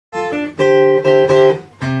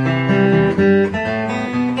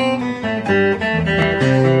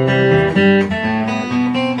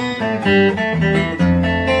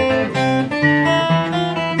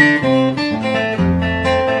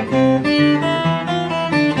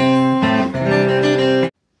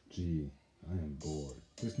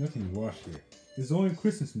watched it. It's only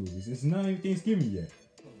Christmas movies. It's not even Thanksgiving yet.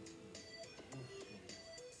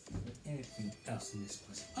 Anything else in this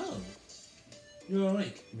place? Oh, you're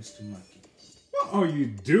awake, Mr. Monkey. What are you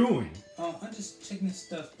doing? Oh, I'm just checking the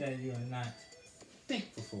stuff that you are not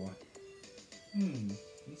thankful for.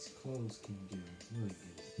 These clothes can do really good.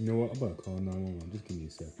 You know what? I'm about to call 911. Just give me a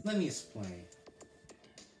sec. Let me explain.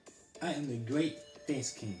 I am the Great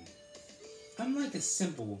Thanksking. I'm like a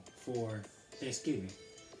symbol for Thanksgiving.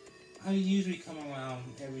 I usually come around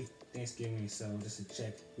every Thanksgiving so just to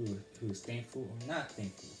check who is thankful or not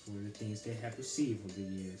thankful for the things they have received over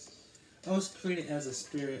the years. I was created as a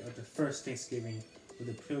spirit of the first Thanksgiving with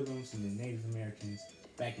the Pilgrims and the Native Americans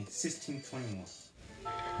back in 1621.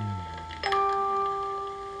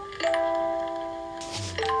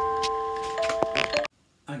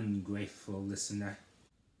 Ungrateful listener.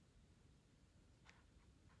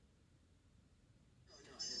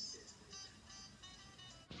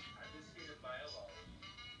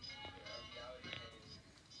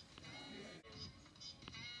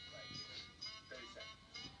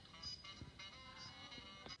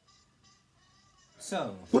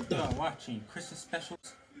 So, you are watching Christmas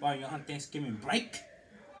specials while you're on Thanksgiving break?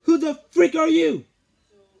 Who the freak are you?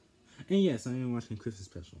 And yes, I am watching Christmas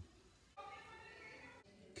special.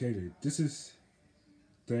 Okay, this is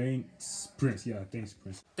Thanks Prince. Yeah, Thanks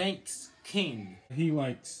Prince. Thanks King. He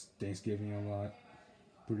likes Thanksgiving a lot,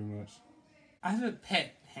 pretty much. I have a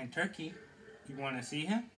pet hen turkey. You want to see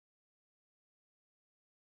him?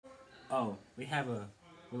 Oh, we have a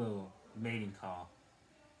little mating call.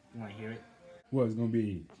 You want to hear it? What, it's gonna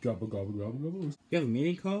be gobble gobble gobble gobble? You have a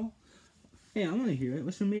mating call? Hey, I want to hear it.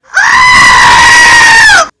 What's your mating?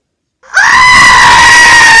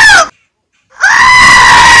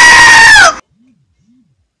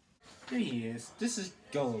 There he is. This is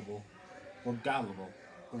gullible. Or gullible.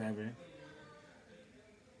 Whatever.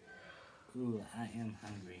 Ooh, I am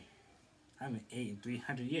hungry. I haven't ate in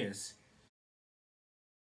 300 years.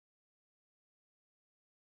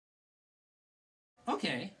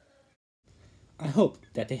 Okay. I hope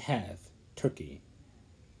that they have turkey,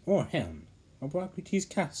 or ham, or broccoli cheese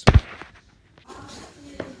casserole.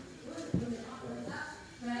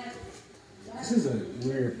 This is a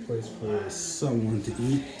weird place for someone to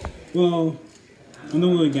eat. Well, I don't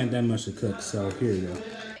really got that much to cook, so here we go.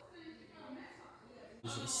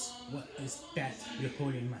 Jesus, what is that you're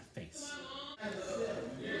holding in my face?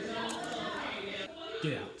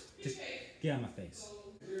 Get out. Just get out of my face.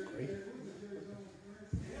 Great.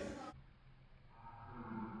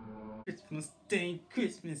 Christmas Day,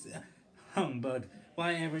 Christmas. Humbug.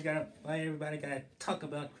 Why everybody gotta talk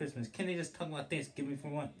about Christmas? Can they just talk about Thanksgiving for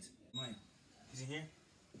once? Mike, is he here?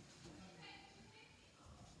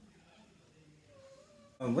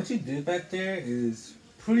 What you did back there is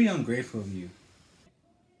pretty ungrateful of you.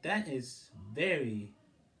 That is very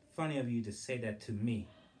funny of you to say that to me.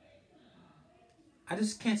 I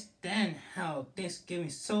just can't stand how Thanksgiving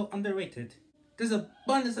is so underrated. There's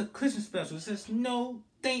abundance of Christmas specials. There's no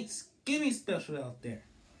Thanksgiving special out there.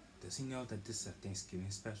 Does he know that this is a Thanksgiving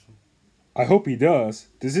special? I hope he does.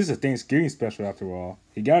 This is a Thanksgiving special after all.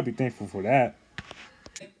 He gotta be thankful for that.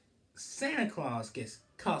 Santa Claus gets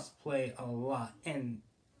cosplay a lot, and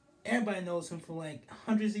everybody knows him for like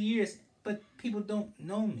hundreds of years, but people don't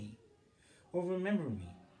know me or remember me.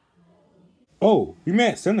 Oh, we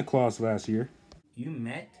met Santa Claus last year. You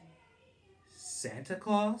met Santa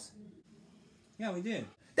Claus? Yeah, we did.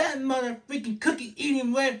 That mother freaking cookie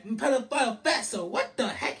eating red pedophile fatso. What the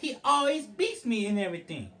heck? He always beats me and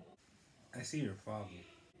everything. I see your problem.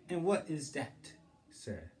 And what is that,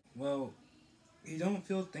 sir? Well, you don't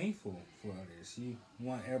feel thankful for others. You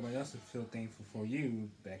want everybody else to feel thankful for you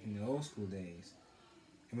back in the old school days.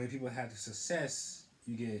 And when people have the success,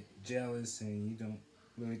 you get jealous and you don't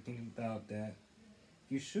really think about that.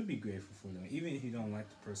 You should be grateful for them, even if you don't like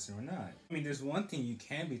the person or not. I mean, there's one thing you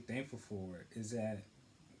can be thankful for, is that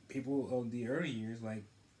people of the early years, like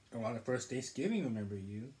around the first Thanksgiving, remember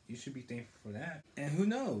you. You should be thankful for that. And who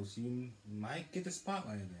knows, you might get the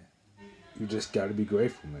spotlight again. You just gotta be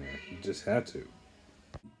grateful, man. You just had to.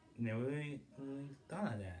 Never really thought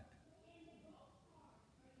of that.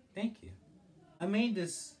 Thank you. I made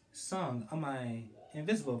this song on my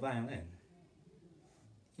invisible violin.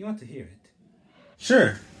 You want to hear it?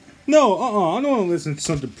 Sure. No, I don't want to listen to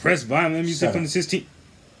some depressed violin music from the 16th.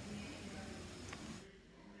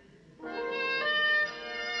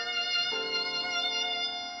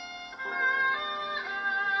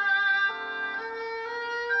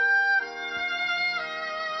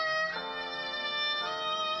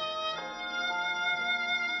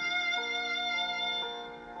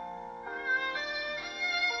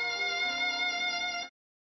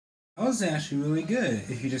 was actually really good.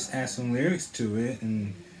 If you just add some lyrics to it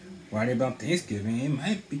and write about Thanksgiving, it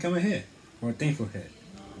might become a hit or a thankful hit.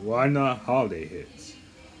 Why not holiday hits?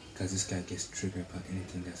 Because this guy gets triggered by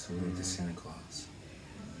anything that's related to Santa Claus.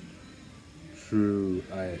 True,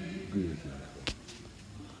 I agree with you.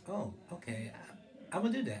 Oh, okay. I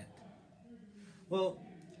will do that. Well,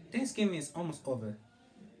 Thanksgiving is almost over.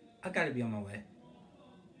 I gotta be on my way.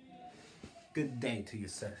 Good day to you,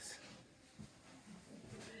 sirs.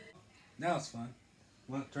 That was fun.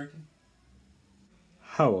 Want turkey?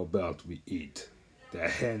 How about we eat the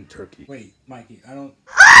hen turkey? Wait, Mikey, I don't.